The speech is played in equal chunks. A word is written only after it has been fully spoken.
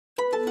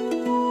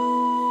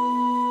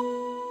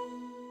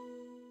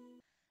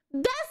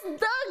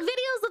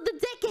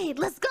it.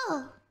 Let's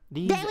go.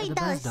 These There are he the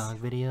does. best dog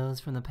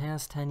videos from the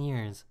past 10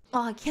 years.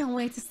 Oh, I can't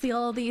wait to see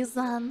all these,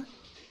 I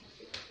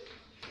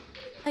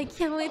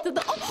can't wait to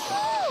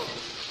oh!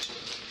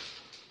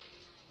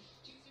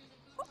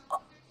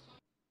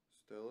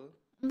 Stella?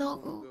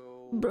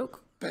 No.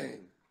 Broke.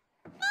 Bang!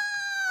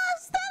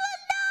 Stella,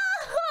 no!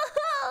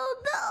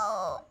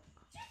 No!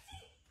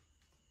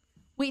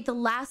 Wait, the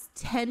last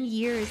 10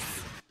 years.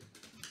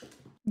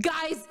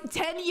 Guys,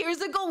 10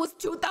 years ago was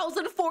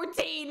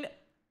 2014.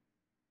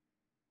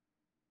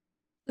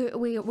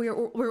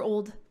 We're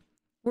old.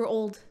 We're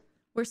old.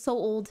 We're so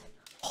old.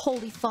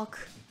 Holy fuck.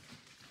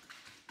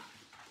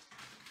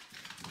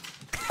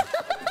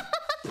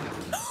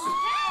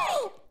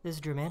 This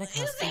dramatic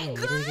husky needed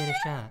to get a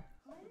shot.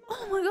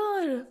 Oh my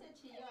god.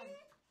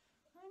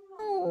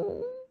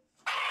 Oh.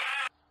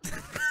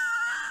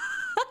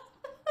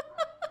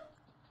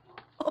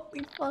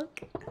 Holy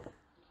fuck.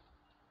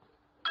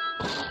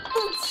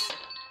 Oops.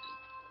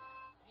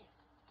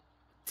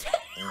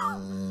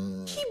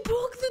 Damn! He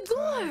broke the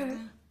door!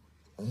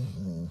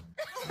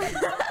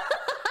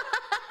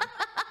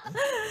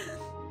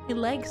 He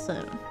likes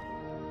him.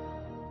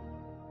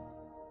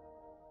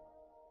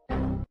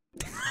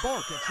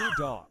 Bark at your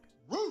dog.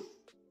 Woof!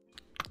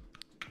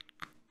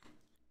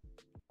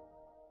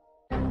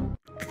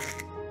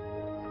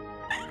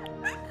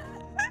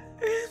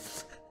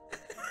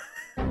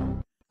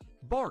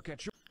 Bark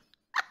at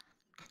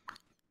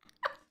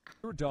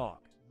your dog.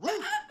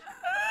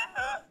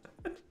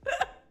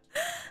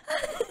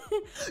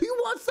 You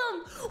want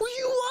some?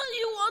 You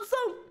want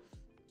some?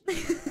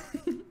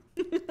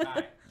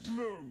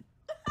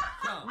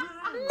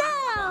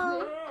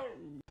 No!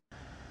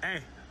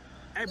 Hey,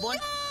 boy.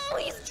 Yo,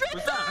 he's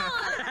dripped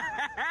off!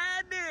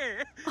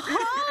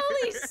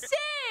 Holy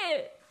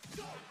shit!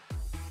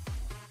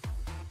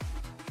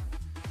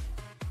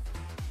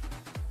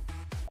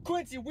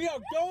 Quincy, we are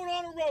going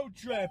on a road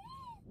trip.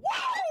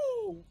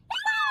 Wow! Wow!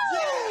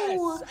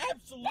 Yes,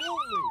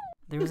 absolutely.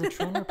 There was a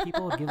trend where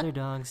people would give their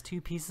dogs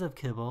 2 pieces of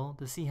kibble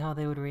to see how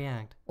they would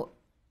react. What?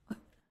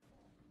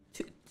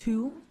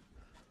 Two?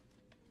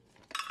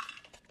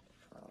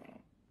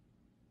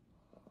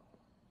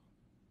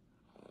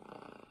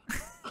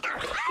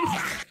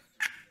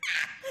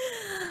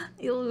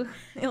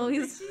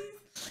 He's...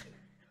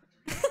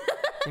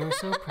 They were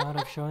so proud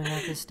of showing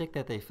off the stick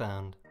that they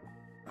found.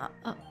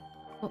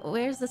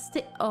 Where's the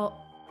stick? Oh.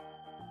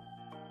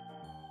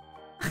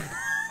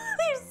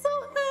 They're so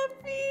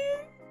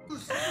happy.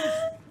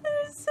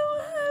 They're so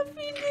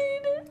happy,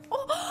 dude.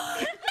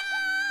 Oh,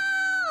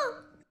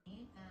 no!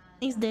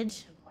 He's dead.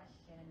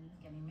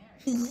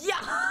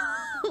 Yeah!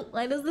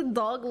 Why does the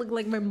dog look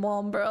like my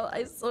mom, bro?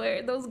 I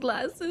swear, those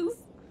glasses.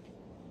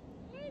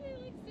 Why are they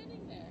like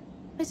sitting there?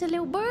 It's a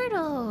little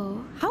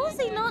birdo. How is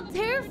he not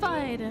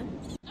terrified?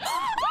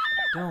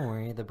 Don't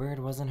worry, the bird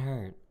wasn't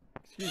hurt.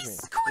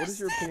 Excuse me. What is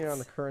your opinion on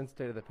the current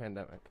state of the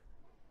pandemic?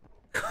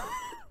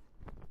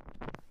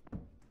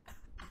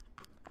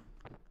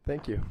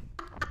 Thank you.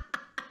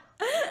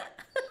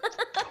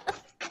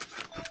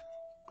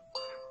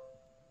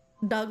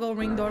 Doggo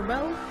ring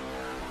doorbell.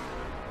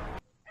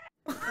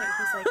 He's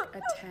like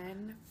a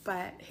 10,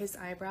 but his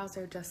eyebrows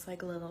are just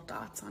like little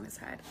dots on his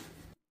head.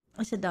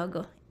 It's a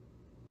doggo.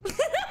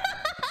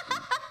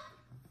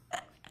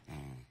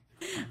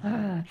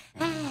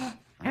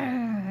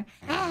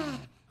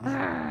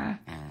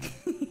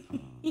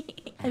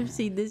 I've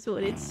seen this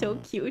one. It's so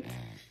cute.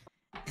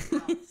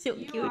 It's so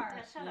cute.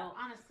 Shut up,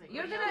 honestly.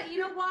 You're gonna, you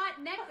know what?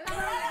 Next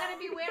summer you're gonna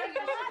be wearing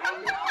your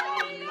spring.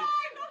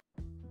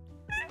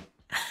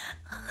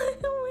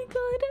 Oh my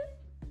god.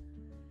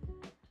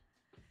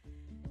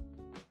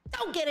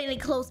 Don't get any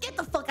close. Get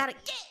the fuck out of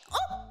get.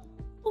 Oh!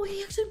 Oh,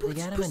 he actually They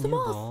got him a pushed new him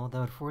off. bowl that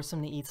would force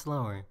him to eat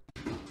slower.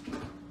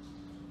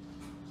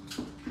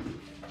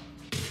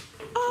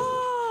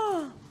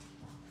 Oh!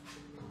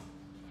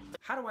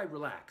 How do I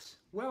relax?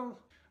 Well,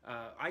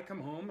 I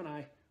come home and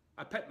I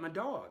pet my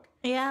dog.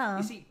 Yeah.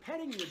 You see,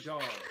 petting your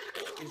dog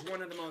is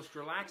one of the most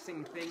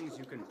relaxing things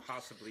you can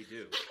possibly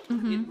do.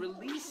 It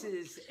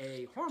releases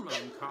a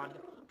hormone called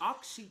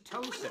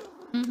oxytocin,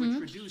 which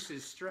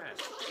reduces stress.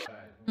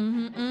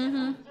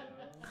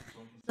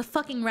 The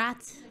fucking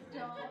rat.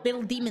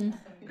 Little demon.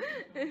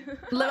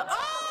 Little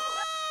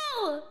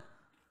oh!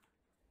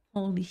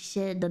 Holy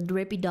shit, the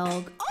drippy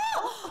dog.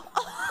 Oh!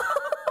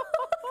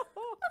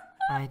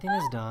 I think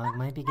this dog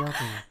might be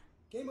guilty.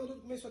 Quem mandou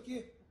comer isso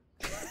aqui?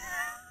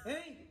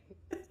 Hein?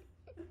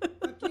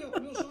 Aqui, ó,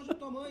 comeu o som de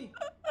tua mãe.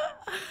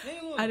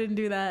 Hein, Luna? I didn't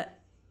do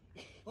that.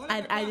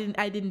 I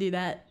didn't do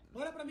that.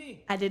 Olha pra mim.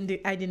 I didn't do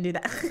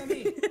that. Olha pra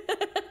mim.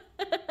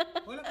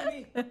 Olha pra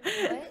mí.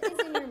 What is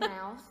in your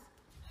mouth?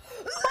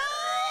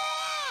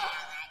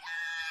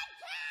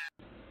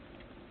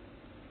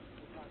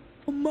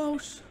 A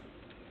mouse.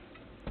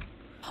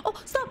 Oh,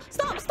 stop!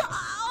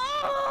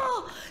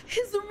 Oh,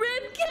 his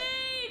rib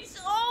cage.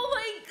 Oh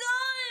my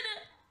god.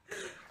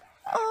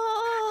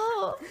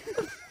 Oh.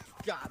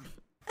 God.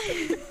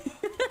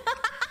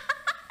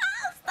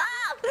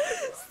 Stop!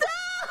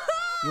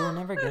 You will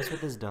never guess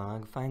what this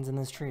dog finds in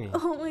this tree.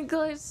 Oh my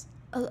gosh.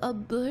 A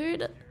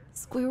bird?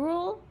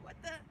 Squirrel? What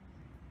the?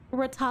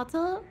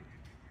 Ratata?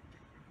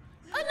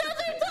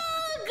 Another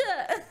dog!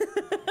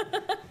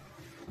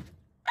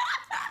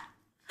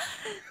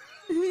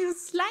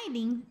 He's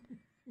sliding.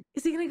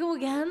 Is he gonna go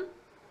again?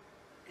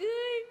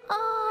 Good.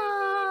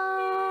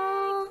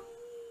 Oh,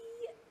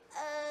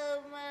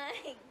 Oh my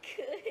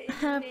goodness.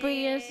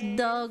 happiest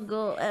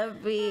doggo ever.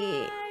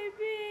 Hi,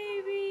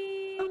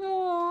 baby.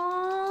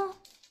 Aww.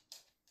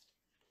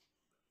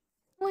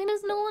 Why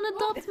does no one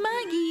adopt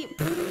Maggie?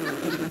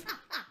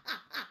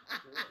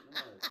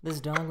 This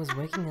dog was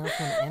waking up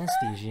from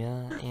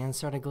anesthesia and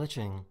started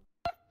glitching.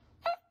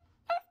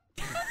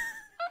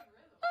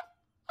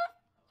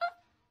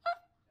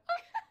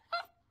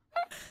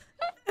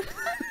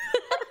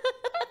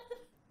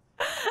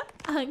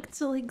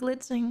 Actually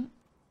glitching.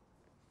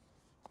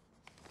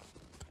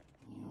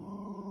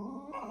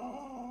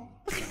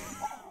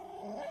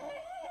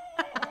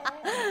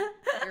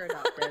 You're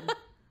adopted.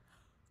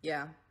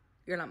 Yeah,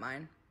 you're not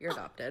mine. You're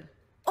adopted.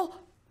 Oh,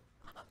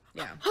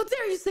 Yeah. how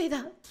dare you say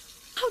that?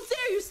 How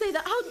dare you say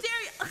that? How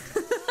dare you?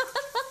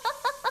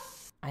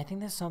 I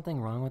think there's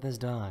something wrong with this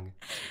dog.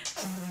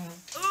 Stop!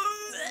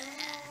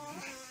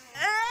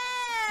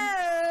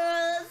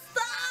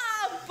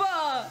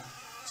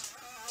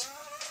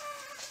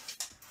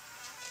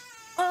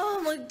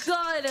 Oh my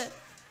god.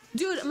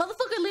 Dude,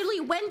 motherfucker literally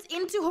went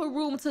into her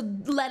room to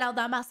let out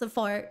that massive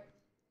fart.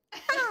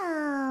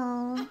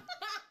 Oh.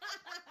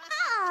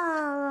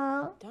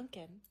 Oh.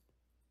 Duncan.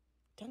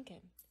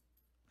 Duncan.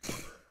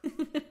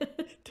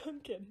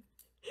 Duncan.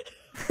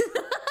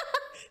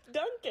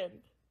 Duncan.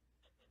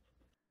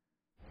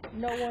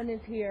 No one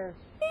is here.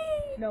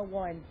 No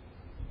one.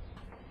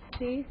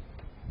 See?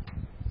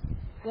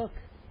 Look.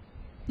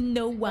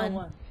 No one. No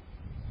one.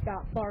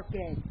 Stop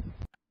barking.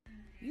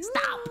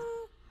 Stop.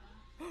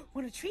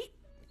 Want a treat?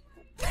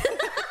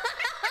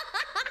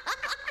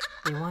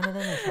 They wanted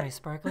them to try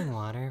sparkling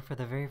water for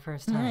the very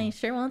first time. I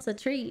sure wants a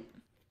treat.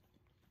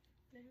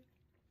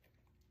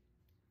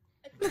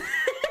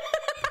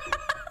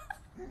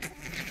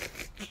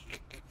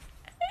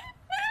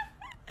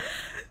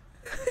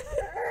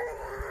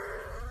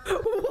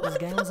 This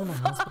guy was in the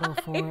hospital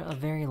for a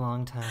very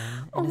long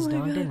time, and his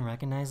dog didn't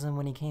recognize him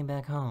when he came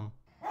back home.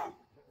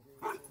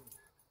 We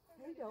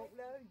don't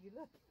know you.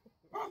 Look.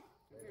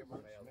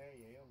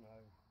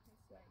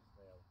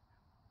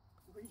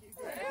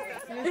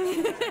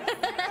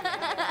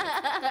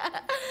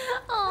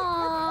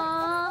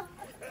 Aww.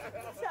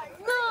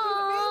 No.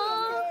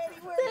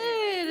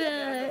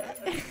 Dude.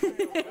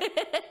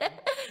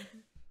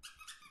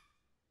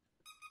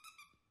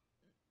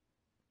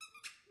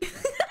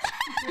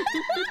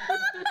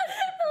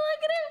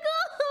 Look at him go.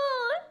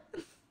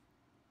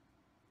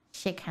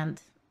 Shake hand.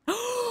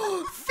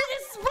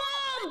 Fist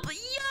bump!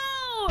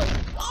 Yo!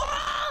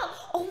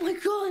 Oh my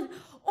god!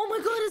 Oh my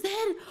god, his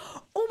head!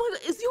 Oh my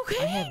god, is he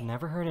okay? I had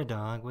never heard a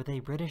dog with a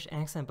British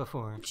accent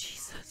before.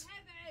 Jesus.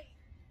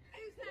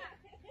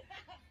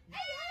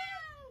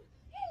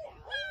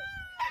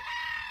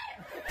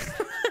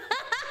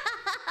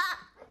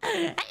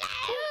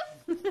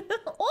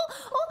 Oh,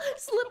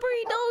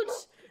 slippery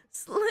doge!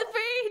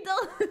 Slippery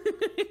doge!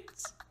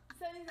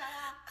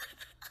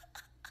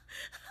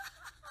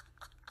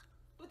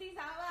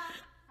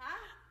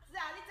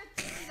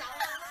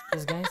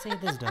 This guy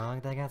saved his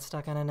dog that got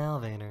stuck on an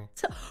elevator.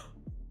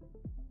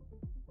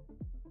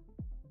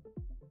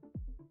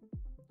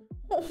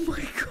 Oh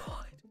my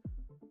god.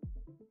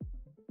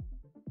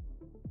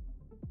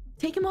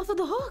 Take him off of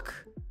the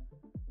hook.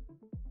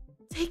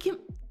 Take him.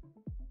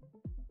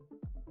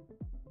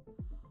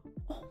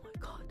 Oh my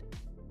god.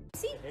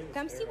 See,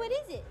 come see what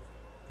is it.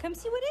 Come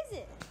see what is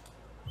it.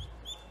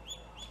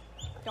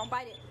 Don't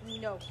bite it.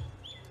 No.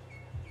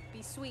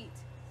 Be sweet.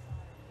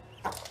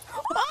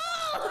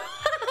 Oh!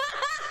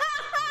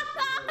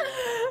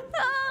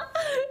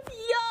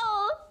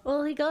 Yo!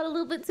 Well, he got a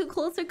little bit too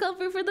close for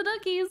comfort for the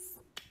duckies.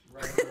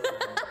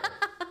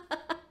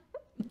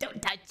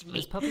 Don't touch me.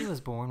 This puppy was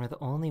born with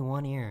only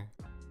one ear.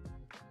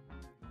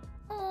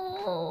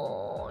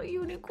 Oh,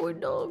 unicorn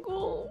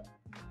doggo.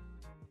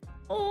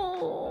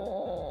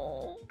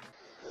 Oh.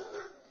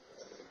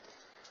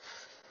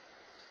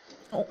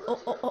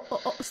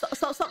 Oh,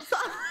 stop.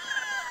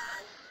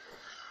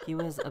 He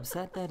was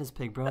upset that his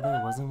pig brother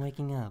wasn't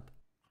waking up.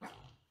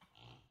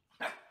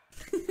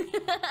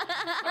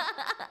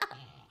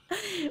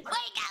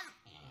 Wake up!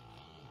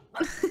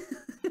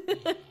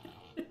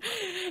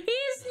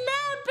 He's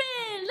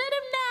napping! Let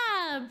him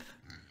nap!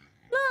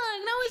 Look,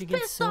 now She he's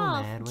gets pissed so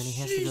off. mad when he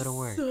has to go to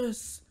work.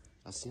 Jesus.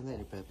 I'll see you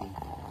later, Peppy.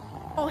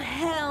 Oh,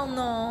 hell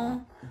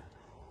no.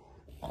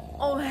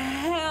 Oh,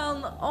 hell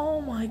no.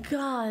 Oh, my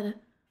God.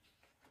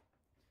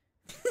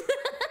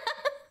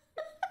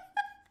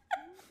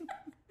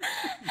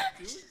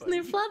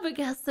 They're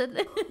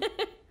flabbergasted.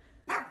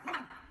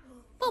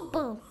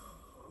 Bubble.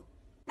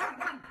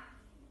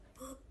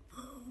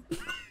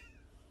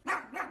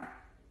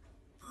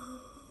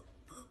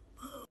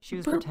 She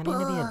was pretending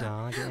to be a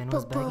dog and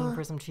was begging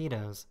for some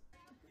Cheetos.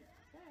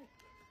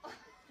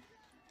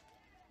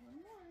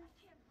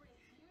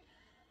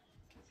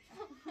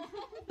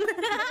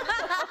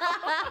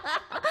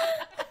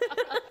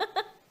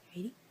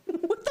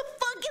 What the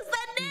fuck is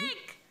that,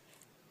 Nick?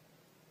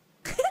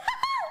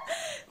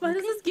 Why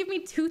does this give me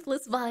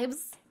toothless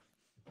vibes?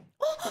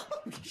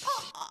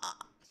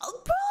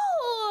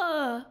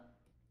 Bro!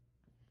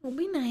 It'll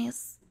be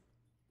nice.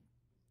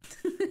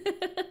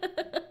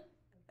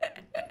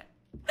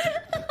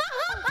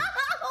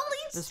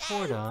 This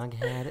poor dog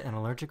had an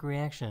allergic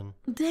reaction.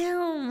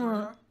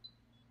 Damn.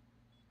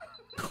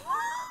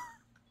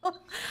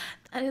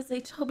 That is a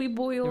chubby There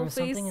boil was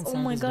face. something inside Oh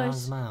my this gosh.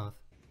 dog's mouth.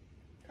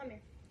 Come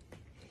here.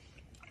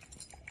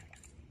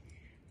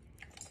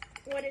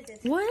 What is this?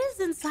 What is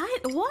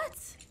inside? What?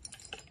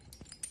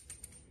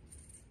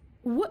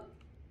 What?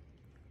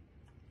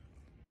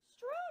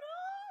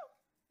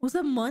 Was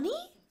that money?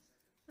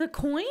 The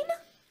coin?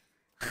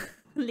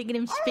 Look at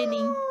him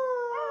spinning.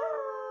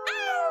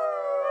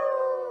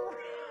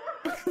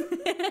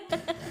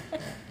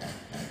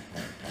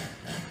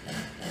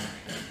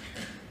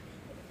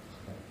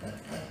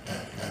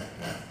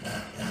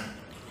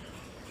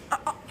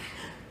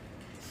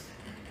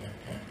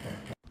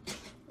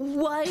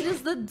 Why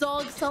does the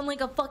dog sound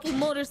like a fucking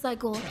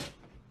motorcycle?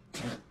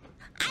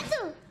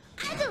 Adu!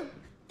 Adu!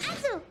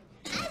 Adu!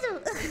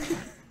 Adu!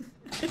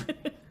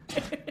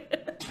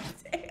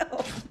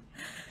 Damn.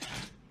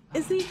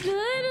 Is he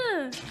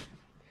good?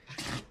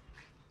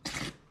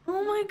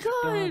 Oh my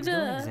god! Dogs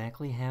don't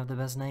exactly have the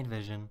best night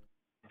vision.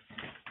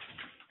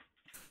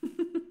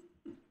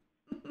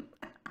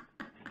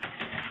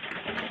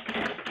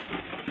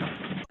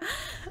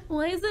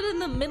 Why is it in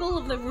the middle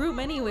of the room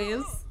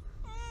anyways?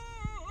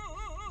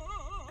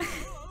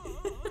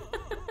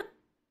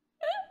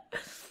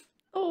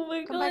 Oh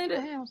my Come back god.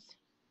 to the house.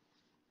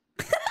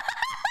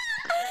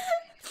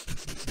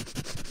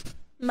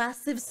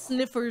 Massive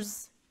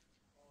sniffers.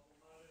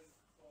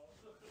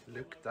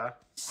 Lukta.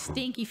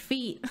 Stinky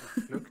feet.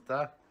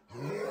 Lukta.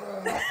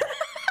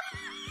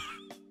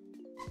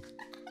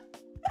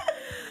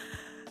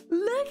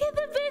 Look at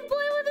the big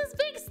boy with his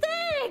big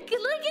stick!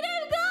 Look at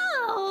him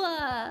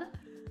go!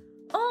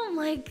 Oh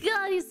my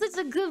god, he's such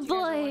a good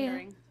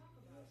boy.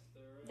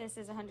 This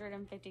is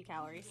 150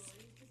 calories.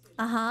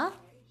 Uh-huh.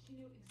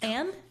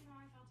 And?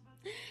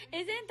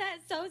 Isn't that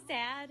so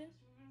sad?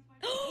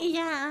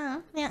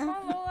 Yeah. Yeah.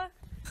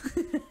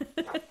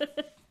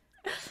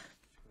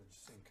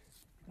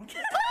 He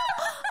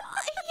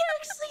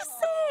actually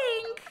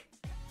sank!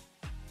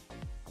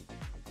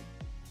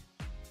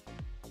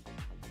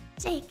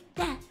 Take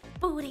that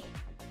booty.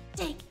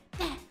 Take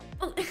that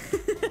booty.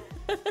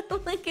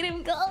 Look at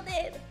him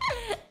golden.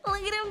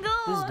 Look at him go.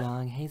 This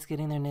dog hates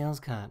getting their nails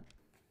cut.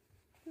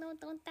 No,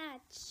 don't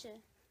touch.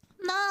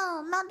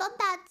 No, no, don't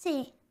touch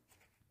it.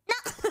 No.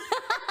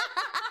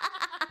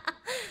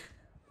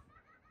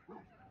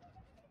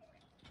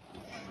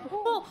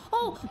 Oh,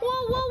 oh,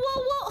 whoa, whoa, whoa,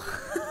 whoa.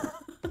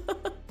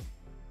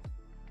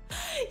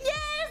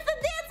 Yes, the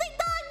dancing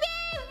dog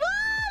game.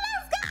 Whoa,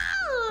 let's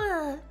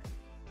go.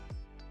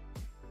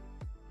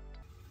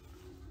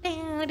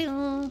 Do,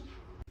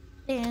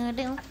 do,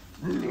 do,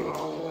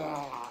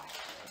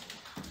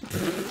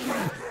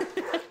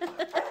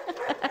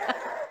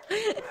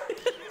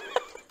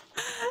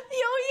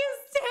 Yo, he's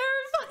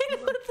terrified.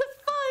 What the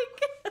fuck?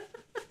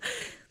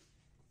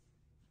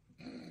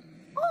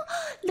 Oh,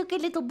 look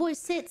at little boy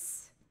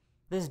sits.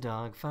 This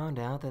dog found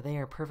out that they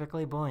are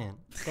perfectly buoyant.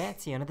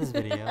 That's the end of this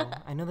video.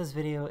 I know this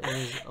video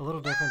is a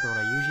little different than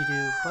what I usually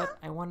do, but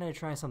I wanted to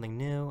try something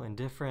new and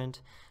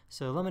different.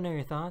 So let me know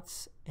your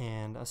thoughts,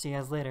 and I'll see you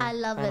guys later. I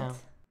love Bye it. now.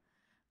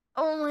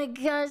 Oh my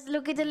gosh,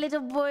 look at the little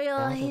boy. Oh,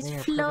 Found that he's they are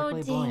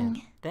perfectly buoyant.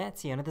 floating.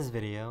 That's the end of this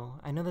video.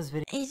 I know this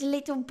video. His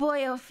little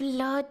boy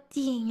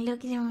floating.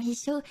 Look at him.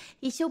 He's so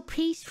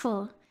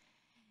peaceful.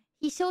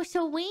 He's so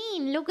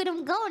serene. Look at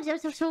him go.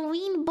 Just a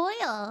serene boy.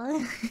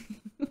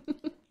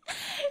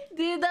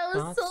 Dude, that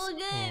was Thoughts, so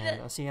good.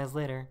 And I'll see you guys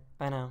later.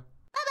 Bye now.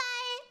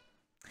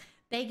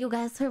 Thank you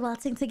guys for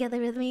watching together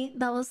with me.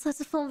 That was such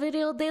a fun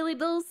video. Daily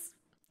dose.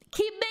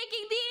 Keep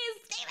making these.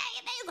 Keep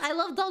making these. I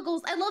love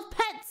doggos. I love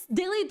pets.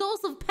 Daily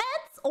dose of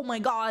pets. Oh my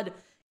god.